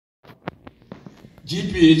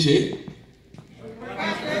GPHA.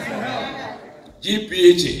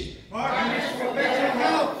 GPHA.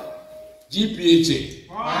 GPHA.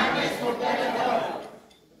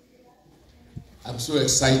 I'm so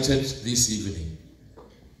excited this evening,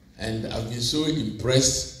 and I've been so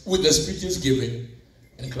impressed with the speeches given,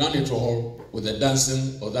 and crown it all with the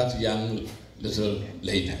dancing of that young little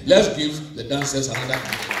lady. Let's give the dancers another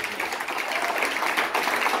hand.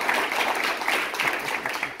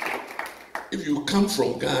 If you come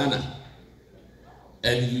from Ghana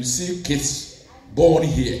and you see kids born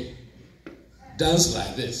here dance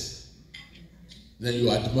like this, then you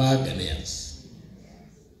admire Ghanaians.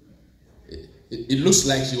 It looks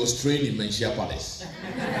like she was trained in Menchia Palace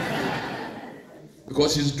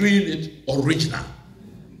because she's doing it original.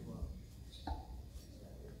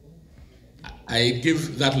 I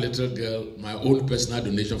give that little girl my own personal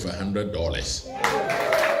donation for $100.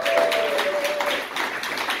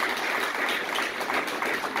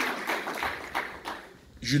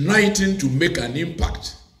 Uniting to make an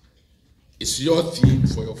impact is your theme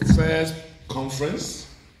for your first conference.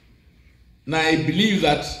 Now, I believe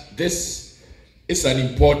that this is an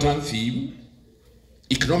important theme,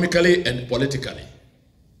 economically and politically.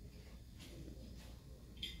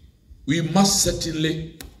 We must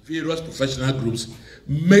certainly, various professional groups,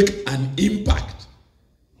 make an impact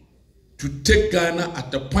to take Ghana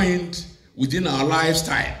at a point within our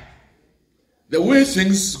lifetime. The way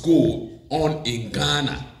things go on in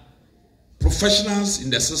Ghana, professionals in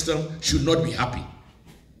the system should not be happy.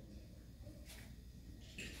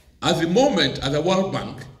 At the moment, at the World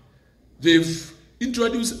Bank, they've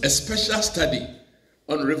introduced a special study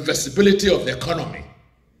on reversibility of the economy,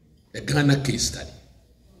 the Ghana case study.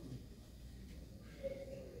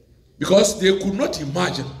 Because they could not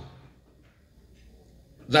imagine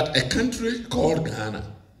that a country called Ghana,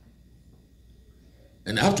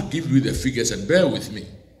 and I have to give you the figures and bear with me.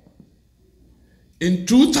 In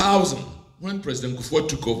 2000, when President Kufuor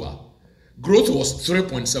took over, growth was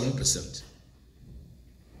 3.7%.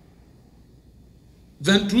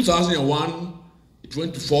 Then 2001, it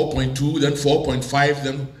went to 4.2, then 4.5,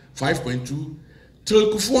 then 5.2.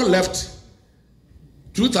 Till Kufuor left,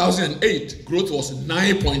 2008, growth was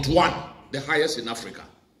 9.1, the highest in Africa.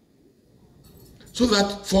 So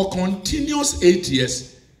that for continuous 8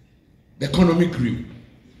 years, the economy grew.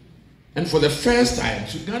 And for the first time,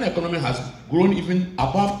 the Ghana economy has grown even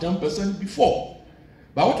above 10% before.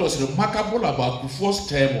 But what was remarkable about Kufuor's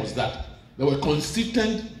term was that there were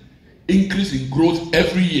consistent increase in growth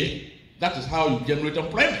every year. That is how you generate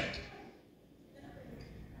employment.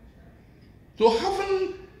 So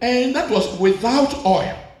and that was without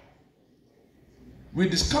oil. We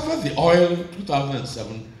discovered the oil in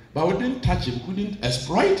 2007, but we didn't touch it, we didn't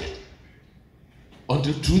exploit it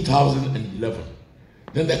until 2011.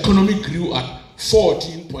 Then the economy grew at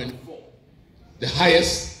 14.4, the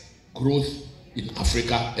highest growth in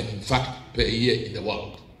Africa and in fact per year in the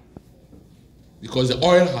world. Because the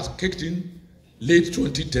oil has kicked in late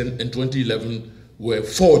 2010 and 2011 were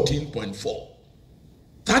 14.4.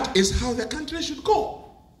 That is how the country should go.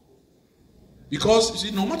 Because, you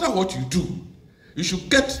see, no matter what you do, you should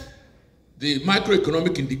get the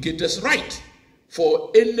macroeconomic indicators right for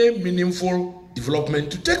any meaningful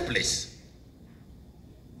development to take place.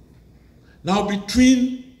 Now,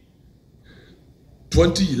 between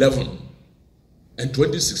 2011 and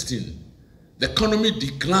 2016, the economy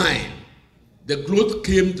declined. The growth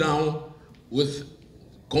came down with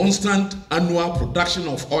constant annual production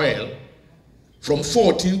of oil from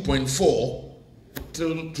 14.4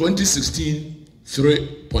 till 2016,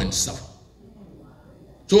 3.7.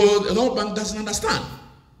 So the World Bank doesn't understand.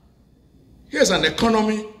 Here's an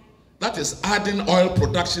economy that is adding oil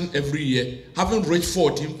production every year, having reached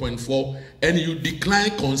 14.4, and you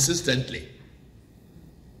decline consistently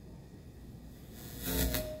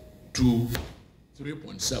to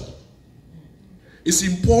 3.7. It's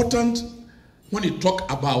important when you talk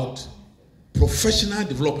about professional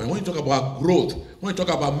development, when you talk about growth, when you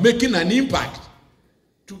talk about making an impact,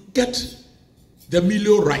 to get the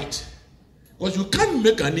milieu right. Because you can't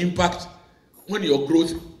make an impact when your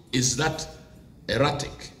growth is that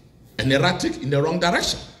erratic, and erratic in the wrong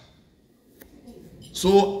direction.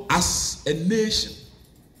 So as a nation,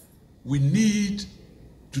 we need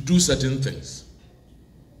to do certain things.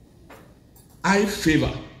 I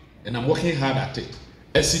favor, and I'm working hard at it,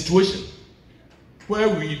 a situation where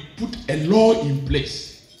we put a law in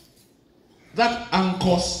place that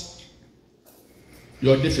anchors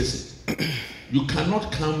your deficit. You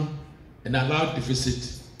cannot come and allow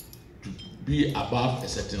deficit to be above a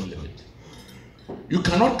certain limit. You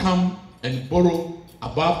cannot come and borrow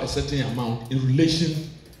above a certain amount in relation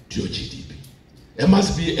to your GDP. There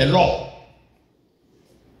must be a law.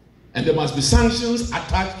 And there must be sanctions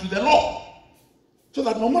attached to the law. So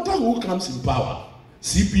that no matter who comes in power,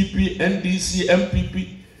 CPP, NDC,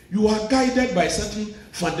 MPP, you are guided by certain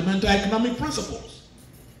fundamental economic principles.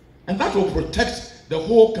 And that will protect the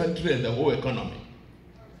whole country and the whole economy.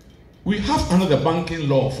 We have under the banking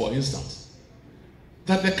law, for instance,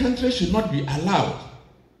 that the country should not be allowed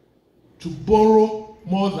to borrow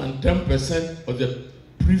more than 10% of the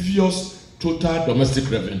previous total domestic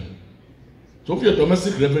revenue. So if your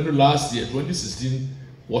domestic revenue last year, 2016,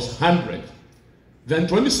 was 100, then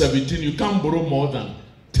 2017 you can't borrow more than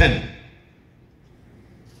 10.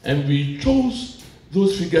 And we chose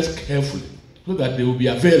those figures carefully so that they will be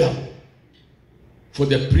available for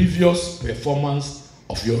the previous performance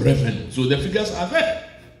of your revenue. So the figures are there.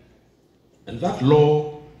 And that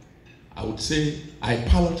law, I would say, I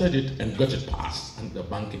piloted it and got it passed under the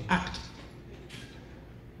Banking Act.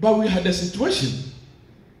 But we had a situation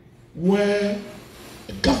where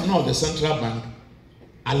the governor of the central bank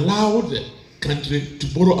allowed the country to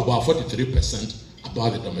borrow about 43%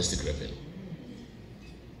 above the domestic revenue.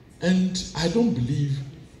 And I don't believe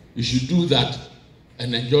you should do that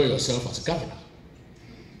and enjoy yourself as a governor.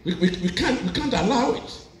 We can't allow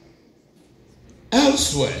it.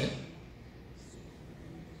 Elsewhere,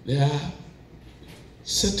 there are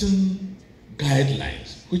certain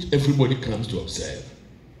guidelines which everybody comes to observe.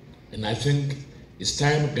 And I think it's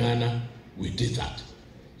time Ghana we did that.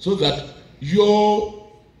 So that you're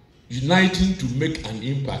uniting to make an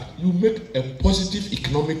impact. You make a positive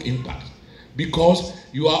economic impact because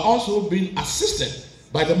you are also being assisted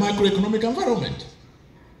by the macroeconomic environment.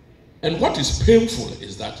 And what is painful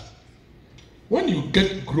is that when you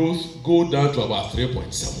get growth go down to about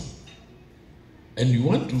 3.7 and you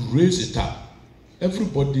want to raise it up,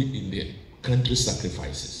 everybody in the country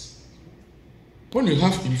sacrifices. When you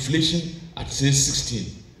have inflation at say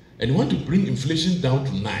 16 and you want to bring inflation down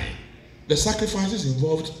to 9, the sacrifices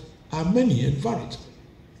involved are many and varied.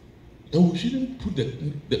 And we shouldn't put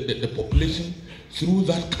the population through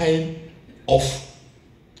that kind of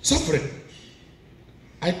suffering.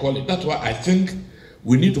 I call it, that's why I think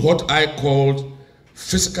we need what I called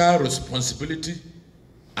Fiscal Responsibility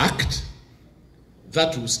Act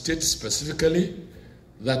that will state specifically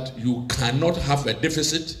that you cannot have a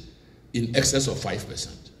deficit in excess of 5%.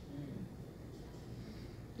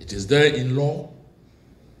 It is there in law,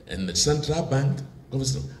 and the central bank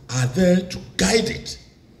are there to guide it.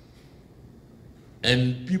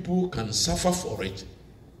 And people can suffer for it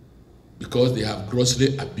because they have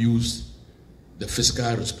grossly abused the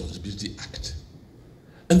Fiscal Responsibility Act.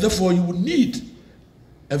 And therefore you would need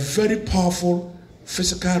a very powerful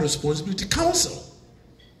Fiscal Responsibility Council,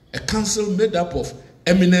 a council made up of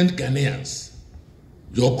eminent Ghanaians.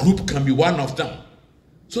 Your group can be one of them,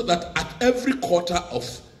 so that at every quarter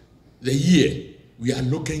of the year we are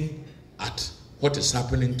looking at what is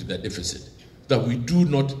happening to the deficit, that we do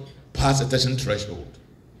not pass a certain threshold.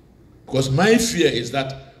 Because my fear is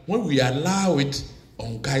that when we allow it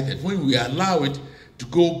unguided, when we allow it to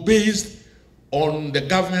go based on the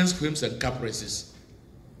government's whims and caprices,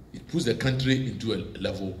 it puts the country into a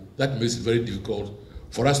level that makes it very difficult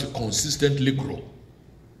for us to consistently grow.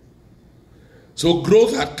 So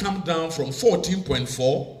growth had come down from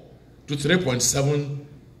 14.4 to 3.7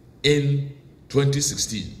 in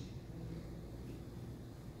 2016.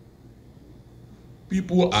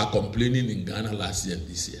 People are complaining in Ghana last year and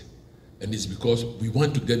this year, and it's because we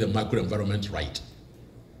want to get the macro environment right.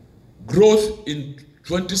 Growth in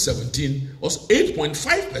 2017 was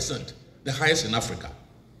 8.5%, the highest in Africa.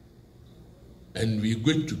 And we're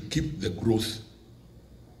going to keep the growth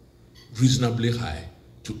reasonably high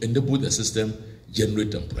to enable the system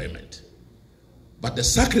generate employment. But the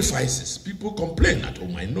sacrifices, people complain at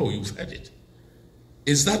home, I know you've heard it,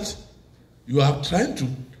 is that you are trying to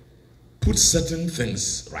put certain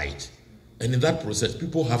things right. And in that process,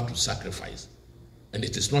 people have to sacrifice. And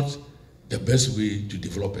it is not the best way to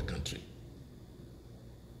develop a country.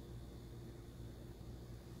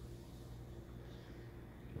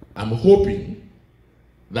 I'm hoping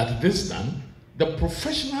that this time, the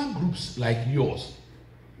professional groups like yours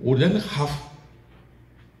will then have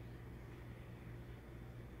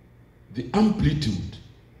the amplitude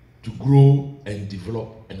to grow and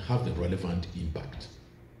develop and have the relevant impact.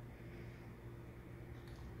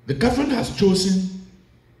 The government has chosen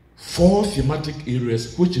 4 thematic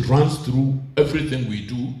areas which runs through everything we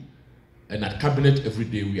do, and at cabinet every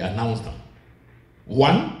day we announce them.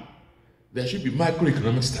 1, there should be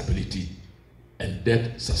macroeconomic stability and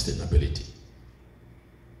debt sustainability.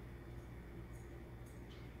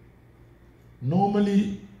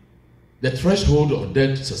 Normally, The threshold of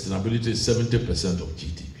debt sustainability is 70% of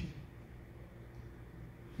GDP.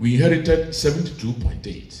 We inherited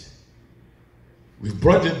 72.8. We've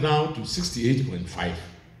brought it down to 68.5.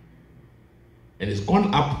 And it's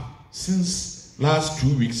gone up since last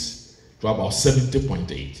 2 weeks to about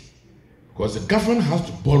 70.8. Because the government has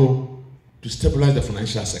to borrow to stabilize the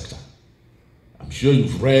financial sector. I'm sure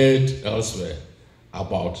you've read elsewhere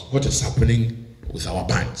about what is happening with our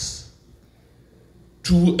banks.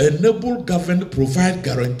 To enable government to provide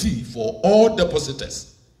guarantee for all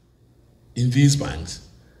depositors in these banks,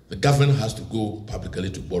 the government has to go publicly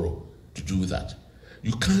to borrow to do that.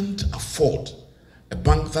 You can't afford a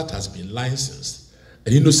bank that has been licensed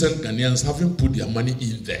and innocent Ghanaians haven't put their money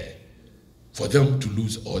in there for them to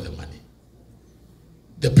lose all the money.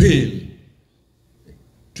 The pain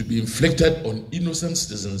to be inflicted on innocent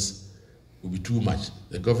citizens will be too much.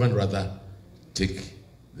 The government rather take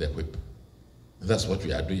the whip. And that's what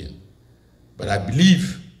we are doing. But I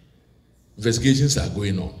believe investigations are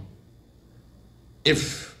going on.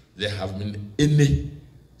 If there have been any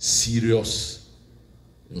serious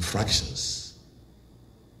infractions,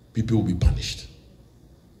 people will be punished.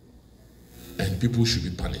 And people should be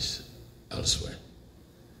punished elsewhere.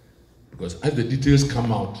 Because as the details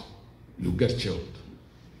come out, you get chilled.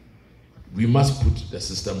 We must put the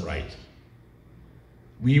system right.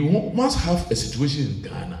 We must have a situation in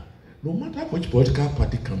Ghana, no matter which political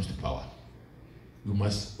party comes to power, you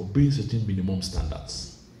must obey certain minimum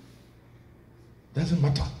standards. Doesn't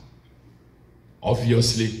matter.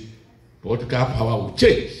 Obviously, political power will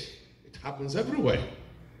change. It happens everywhere.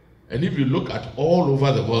 And if you look at all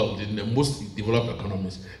over the world, in the most developed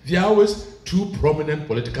economies, there are always two prominent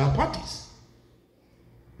political parties.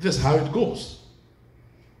 This is how it goes.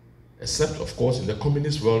 Except, of course, in the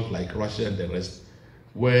communist world, like Russia and the rest,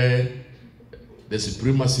 where the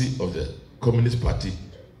supremacy of the Communist Party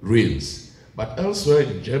reigns. But elsewhere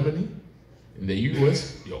in Germany, in the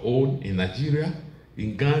US, your own, in Nigeria,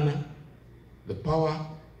 in Ghana, the power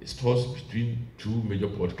is tossed between two major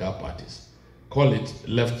political parties. Call it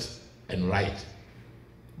left and right.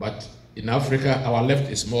 But in Africa, our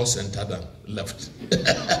left is more center than left.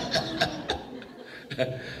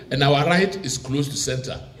 And our right is close to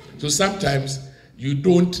center. So sometimes you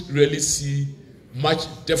don't really see much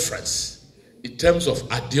difference in terms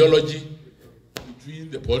of ideology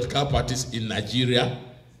between the political parties in Nigeria,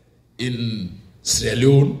 in Sierra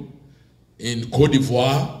Leone, in Cote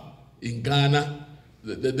d'Ivoire, in Ghana.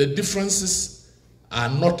 The differences are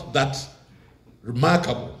not that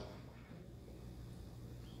remarkable.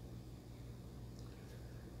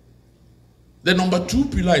 The number two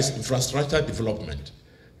pillar is infrastructure development.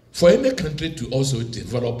 For any country to also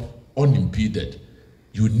develop unimpeded,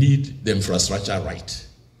 you need the infrastructure right.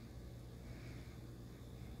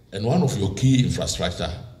 And one of your key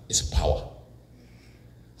infrastructure is power.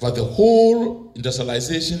 For the whole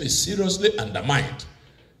industrialization is seriously undermined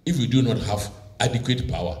if we do not have adequate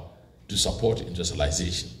power to support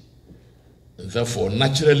industrialization. And therefore,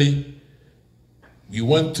 naturally, we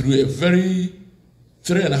went through a very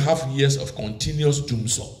 3.5 years of continuous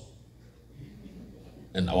doomsday.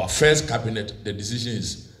 And our first cabinet, the decision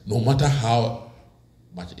is, no matter how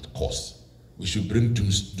much it costs, we should bring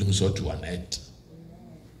doomsday to an end.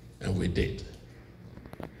 And we did.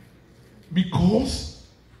 Because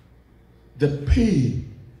the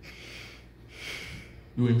pain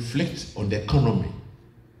you inflict on the economy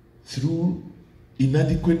through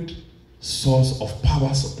inadequate source of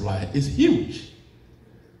power supply is huge.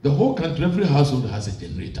 The whole country, every household has a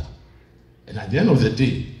generator. And at the end of the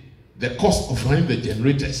day, the cost of running the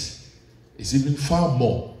generators is even far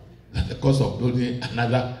more than the cost of building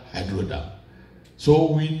another hydro dam.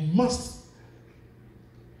 So we must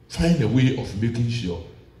find a way of making sure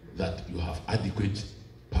that you have adequate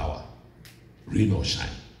power, rain or shine.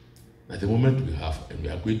 At the moment we have, and we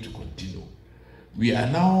are going to continue. We are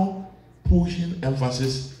now pushing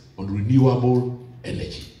emphasis on renewable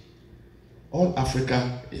energy. All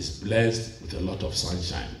Africa is blessed with a lot of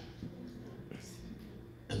sunshine.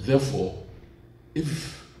 And therefore,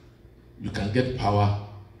 if you can get power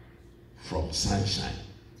from sunshine,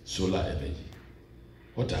 solar energy,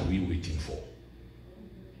 what are we waiting for?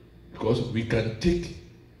 Because we can take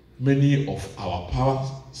many of our power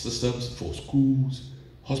systems for schools,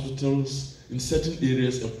 hospitals, in certain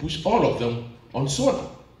areas and push all of them on solar.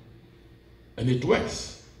 And it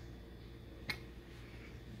works.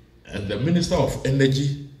 And the Minister of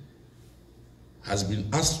Energy has been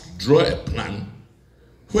asked to draw a plan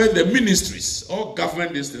where the ministries or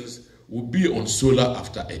government instances will be on solar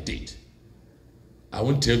after a date. I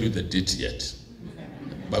won't tell you the date yet,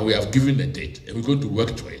 but we have given the date and we're going to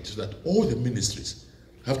work to it so that all the ministries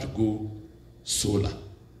have to go solar.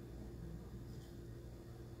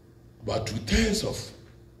 About 2/3 of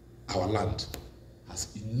our land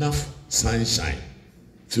has enough sunshine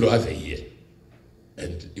throughout the year.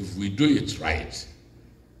 And if we do it right,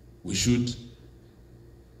 we should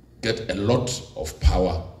get a lot of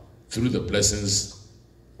power through the blessings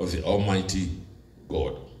of the Almighty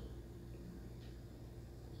God.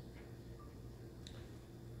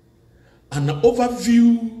 An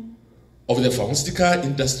overview of the pharmaceutical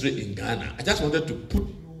industry in Ghana. I just wanted to put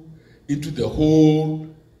you into the whole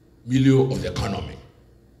milieu of the economy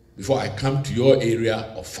before I come to your area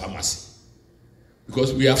of pharmacy.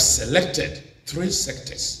 Because we have selected 3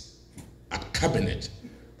 sectors at Cabinet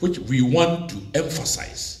which we want to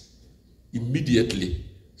emphasize immediately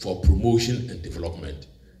for promotion and development.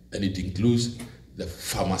 And it includes the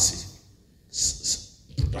pharmacy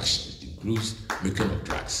production. It includes making of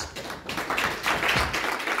drugs.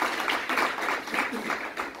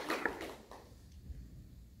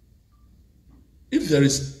 If there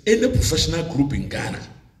is any professional group in Ghana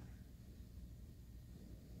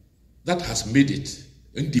that has made it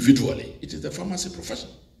individually, it is the pharmacy profession.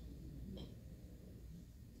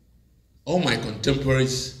 All my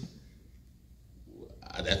contemporaries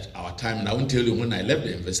at our time, and I won't tell you when I left the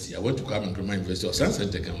university, I went to Kwame Nkrumah University of Science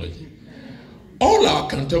and Technology. All our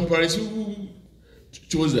contemporaries who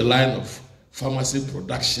chose the line of pharmacy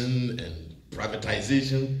production and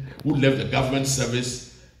privatization, who left the government service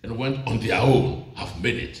and went on their own, have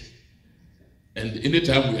made it. And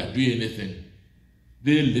anytime we are doing anything,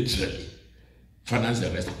 they literally finance the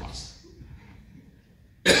rest of us.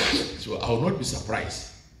 So I will not be surprised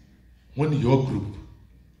when your group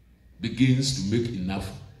begins to make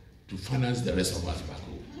enough to finance the rest of us back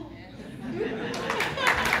home.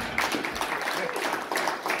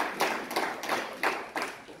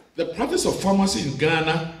 The practice of pharmacy in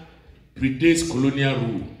Ghana predates colonial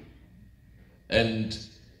rule, and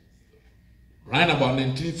right about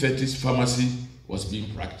 1930s, pharmacy was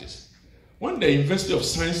being practiced. When the University of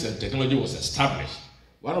Science and Technology was established,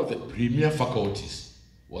 one of the premier faculties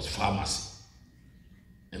was pharmacy.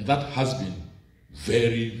 And that has been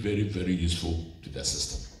very, very, very useful to the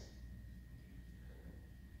system.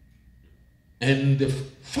 And the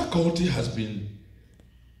faculty has been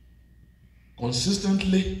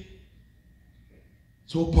consistently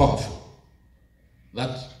so powerful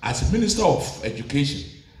that as a Minister of Education,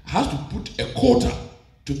 has to put a quota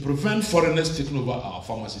to prevent foreigners taking over our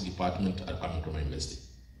pharmacy department at Kwame Nkrumah University.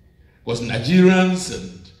 Because Nigerians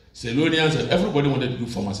and Ceylonians and everybody wanted to do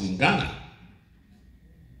pharmacy in Ghana.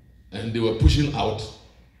 And they were pushing out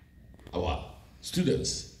our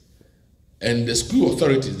students. And the school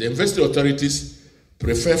authorities, the university authorities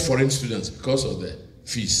prefer foreign students because of the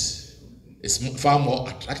fees. It's far more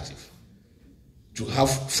attractive to have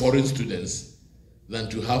foreign students than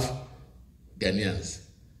to have Ghanaians.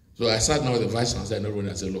 So I sat now with the vice chancellor and everyone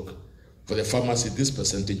and said, look, for the pharmacy, this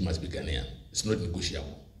percentage must be Ghanaian. It's not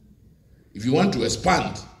negotiable. If you want to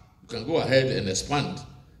expand, you can go ahead and expand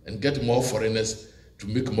and get more foreigners to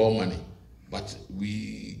make more money. But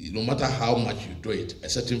no matter how much you do it, a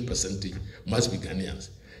certain percentage must be Ghanaians.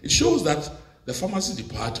 It shows that the pharmacy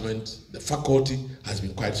department, the faculty, has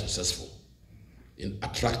been quite successful in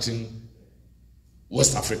attracting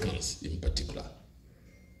West Africans in particular.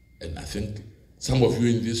 And I think some of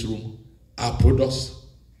you in this room are products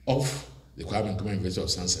of the Kwame Nkrumah University of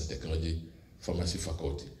Science and Technology Pharmacy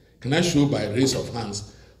Faculty. Can I show by raise of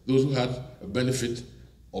hands those who had a benefit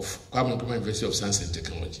of Kwame Nkrumah University of Science and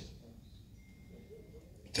Technology?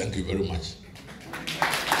 Thank you very much.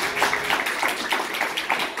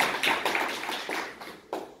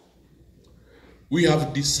 We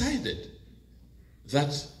have decided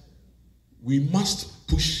that we must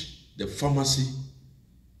push the pharmacy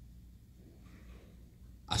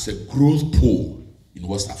as a growth pole in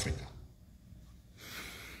West Africa.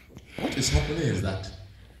 What is happening is that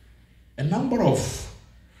a number of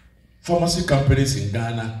pharmacy companies in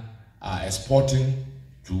Ghana are exporting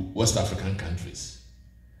to West African countries.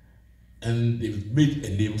 And they've made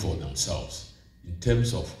a name for themselves in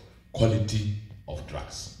terms of quality of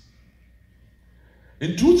drugs.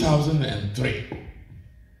 In 2003,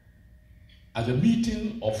 at the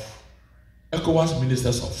meeting of ECOWAS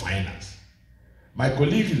Ministers of Finance, my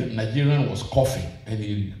colleague in Nigerian was coughing and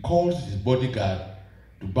he called his bodyguard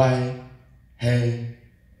to buy her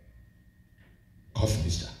cough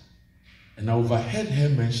mixture. And I overheard her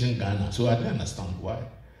mention Ghana, so I didn't understand why.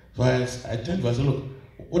 So I turned to her and said, look,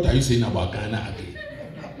 what are you saying about Ghana again?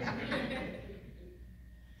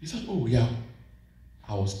 He said, oh yeah,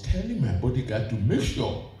 I was telling my bodyguard to make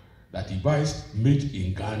sure that he buys made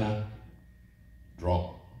in Ghana drug.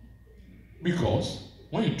 Because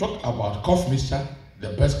when you talk about cough mixture, the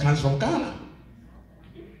best comes from Ghana.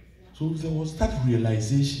 So there was that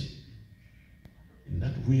realization in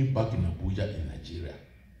that way back in Abuja in Nigeria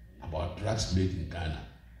about drugs made in Ghana.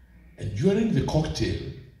 And during the cocktail,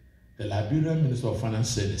 the Liberian Minister of Finance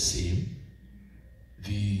said the same.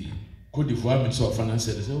 The Cote d'Ivoire Minister of Finance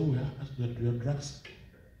said, oh yeah, your drugs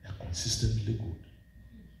are consistently good.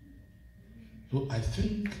 So I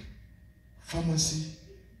think pharmacy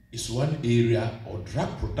is one area, or drug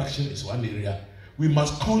production is one area we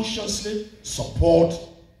must consciously support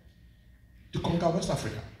to conquer West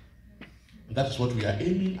Africa. And that is what we are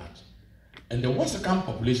aiming at. And the West African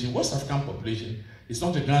population is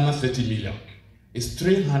not a Ghana 30 million. It's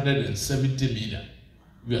 370 million.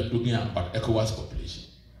 We are looking at ECOWAS population.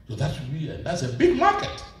 So that's a big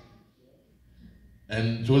market.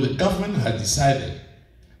 And so the government has decided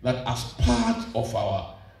that as part of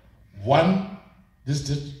our one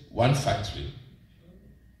district, one factory,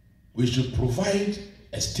 we should provide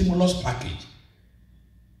a stimulus package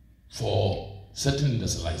for certain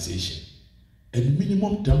industrialization. And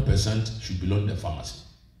minimum 10% should belong to the pharmacy.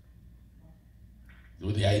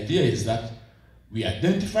 So the idea is that we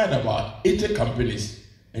identified about 80 companies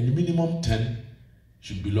and minimum 10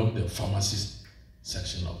 should belong to the pharmacy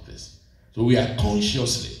section of this. So we are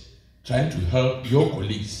consciously trying to help your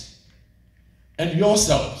colleagues and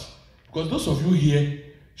yourselves, because those of you here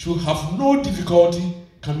should have no difficulty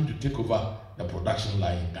coming to take over the production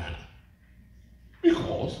line in Ghana.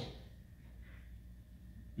 Because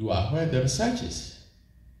you are where the research is.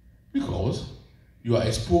 Because you are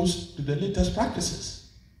exposed to the latest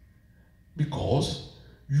practices. Because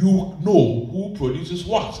you know who produces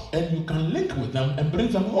what, and you can link with them and bring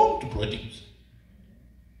them home to produce.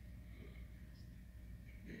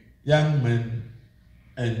 Young men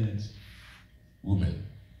and women,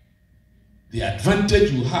 the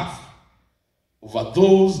advantage you have over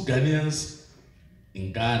those Ghanaians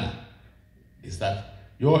in Ghana is that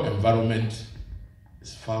your environment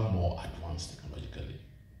is far more advanced technologically.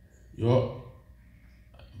 Your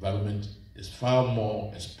environment is far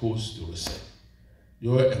more exposed to research.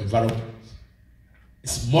 Your environment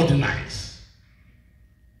is modernized.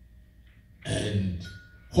 And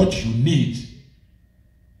what you need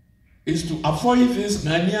is to avoid this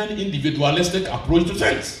Ghanaian individualistic approach to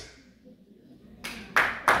things.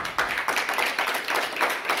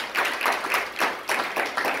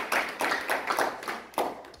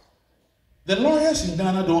 The lawyers in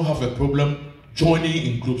Ghana don't have a problem joining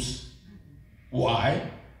in groups.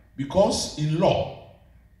 Why? Because in law,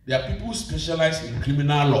 there are people who specialize in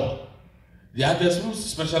criminal law. There are others who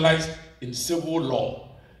specialize in civil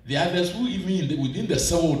law. There are others who even within the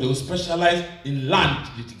civil, they will specialize in land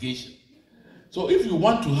litigation. So if you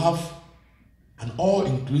want to have an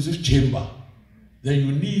all-inclusive chamber, then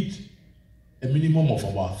you need a minimum of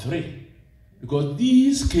about 3. Because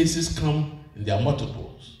these cases come in their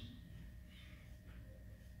multiples.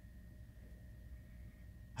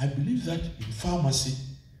 I believe that in pharmacy,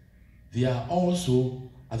 there are also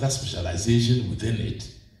other specializations within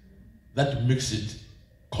it that makes it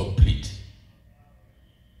complete.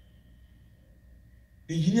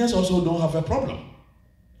 Engineers also don't have a problem,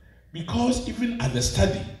 because even at the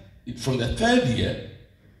study, from the 3rd year,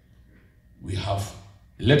 we have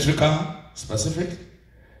electrical specific,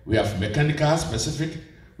 we have mechanical specific,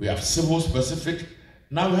 we have civil specific,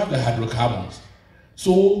 now we have the hydrocarbons.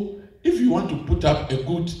 So if you want to put up a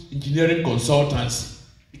good engineering consultancy,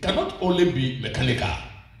 it cannot only be mechanical.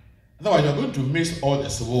 Otherwise, you're going to miss all the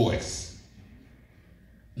civil works.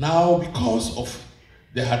 Now, because of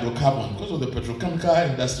the hydrocarbon, because of the petrochemical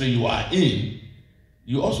industry you are in,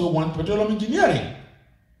 you also want petroleum engineering.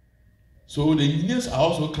 So the engineers are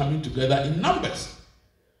also coming together in numbers.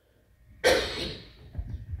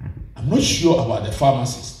 I'm not sure about the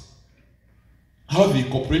pharmacists, how they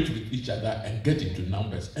cooperate with each other and get into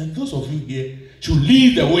numbers. And those of you here should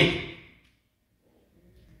lead the way.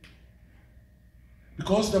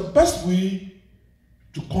 Because the best way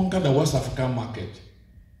to conquer the West African market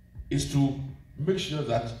is to make sure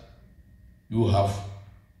that you have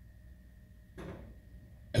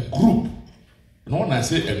a group. And when I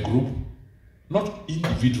say a group, not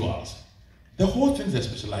individuals. The whole thing is a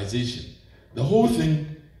specialization. The whole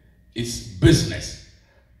thing is business.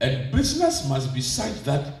 And business must be such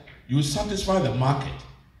that you satisfy the market.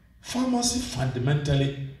 Pharmacy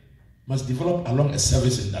fundamentally must develop along a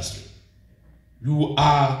service industry. You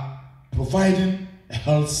are providing a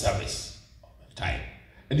health service all the time.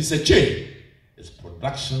 And it's a chain. It's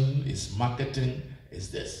production, it's marketing, it's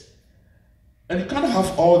this. And you can't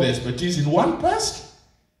have all the expertise in one person.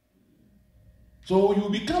 So you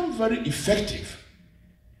become very effective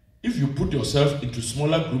if you put yourself into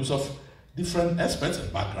smaller groups of different experts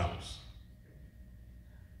and backgrounds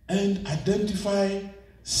and identify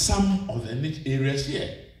some of the niche areas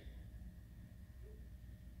here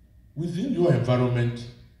within your environment,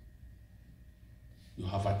 you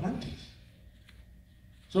have advantage.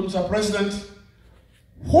 So, Mr. President,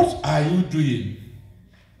 what are you doing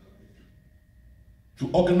to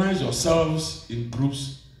organize yourselves in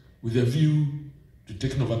groups with a view to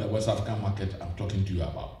taking over the West African market I'm talking to you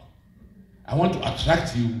about? I want to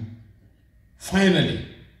attract you, finally,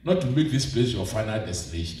 not to make this place your final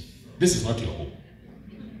destination. This is not your home.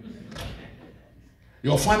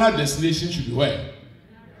 Your final destination should be where?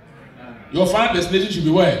 Your final destination should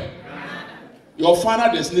be where? Your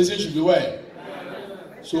final destination should be where?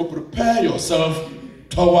 So prepare yourself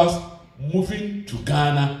towards moving to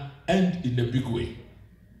Ghana, and in a big way.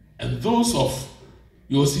 And those of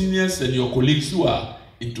your seniors and your colleagues who are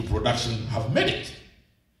into production have made it.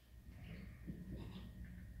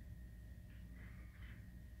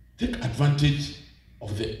 Take advantage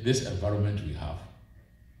of this environment we have.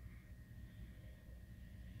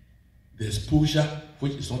 The exposure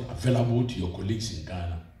which is not available to your colleagues in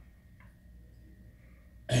Ghana.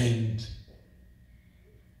 And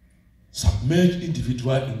submerge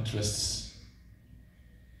individual interests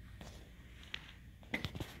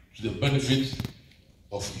to the benefit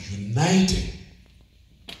of uniting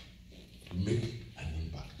to make an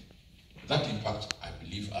impact. That impact, I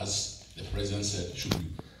believe, as the President said, should be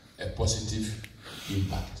a positive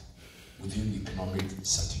impact within the economic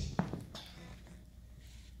setting.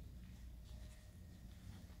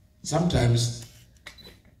 Sometimes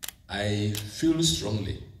I feel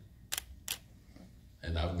strongly,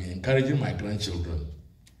 and I've been encouraging my grandchildren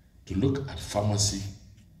to look at pharmacy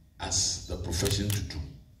as the profession to do.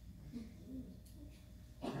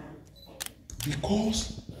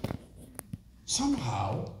 Because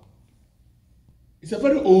somehow it's a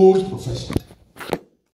very old profession.